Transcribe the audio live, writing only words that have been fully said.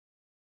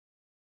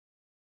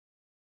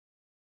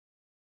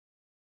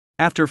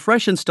After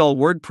fresh install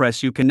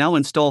WordPress, you can now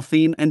install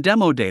theme and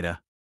demo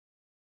data.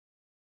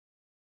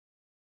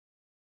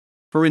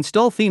 For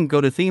install theme,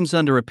 go to Themes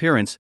under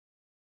Appearance.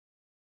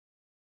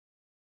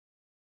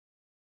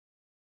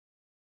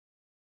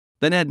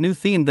 Then add new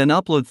theme, then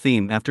upload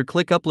theme. After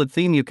click upload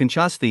theme, you can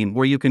choose theme,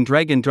 where you can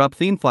drag and drop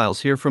theme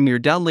files here from your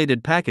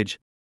downloaded package.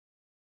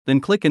 Then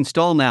click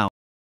install now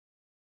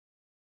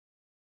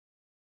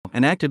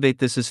and activate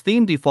this as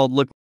theme default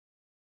look.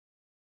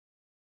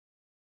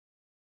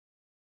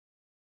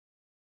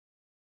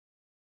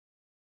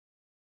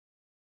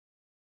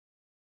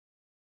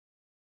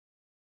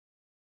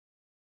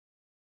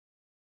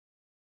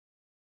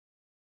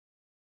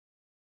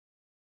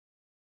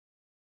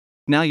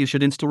 Now you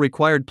should install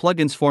required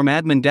plugins. Form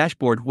admin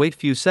dashboard. Wait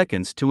few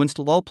seconds to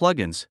install all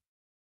plugins.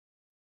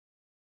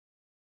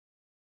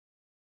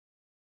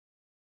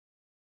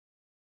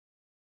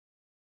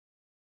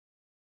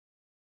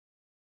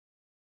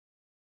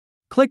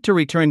 Click to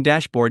return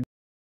dashboard.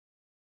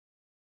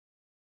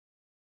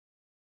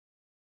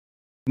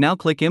 Now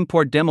click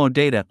import demo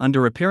data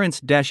under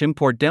Appearance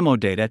import demo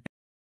data.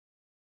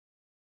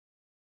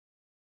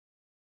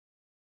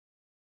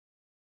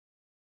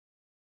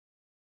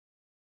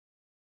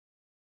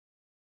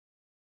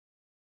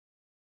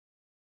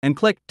 And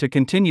click to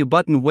continue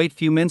button. Wait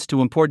few minutes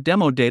to import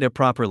demo data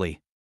properly.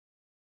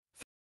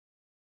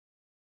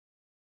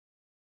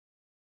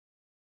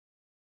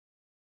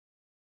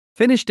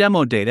 Finish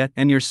demo data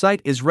and your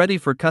site is ready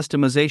for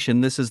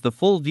customization. This is the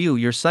full view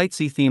your site.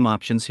 See theme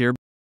options here.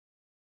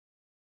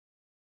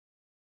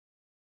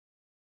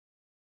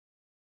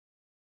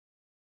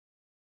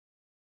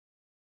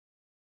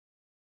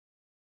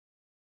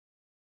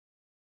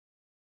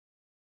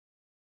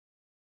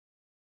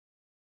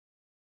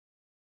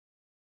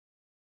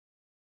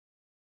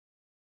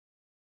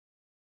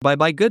 Bye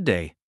bye, good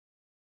day.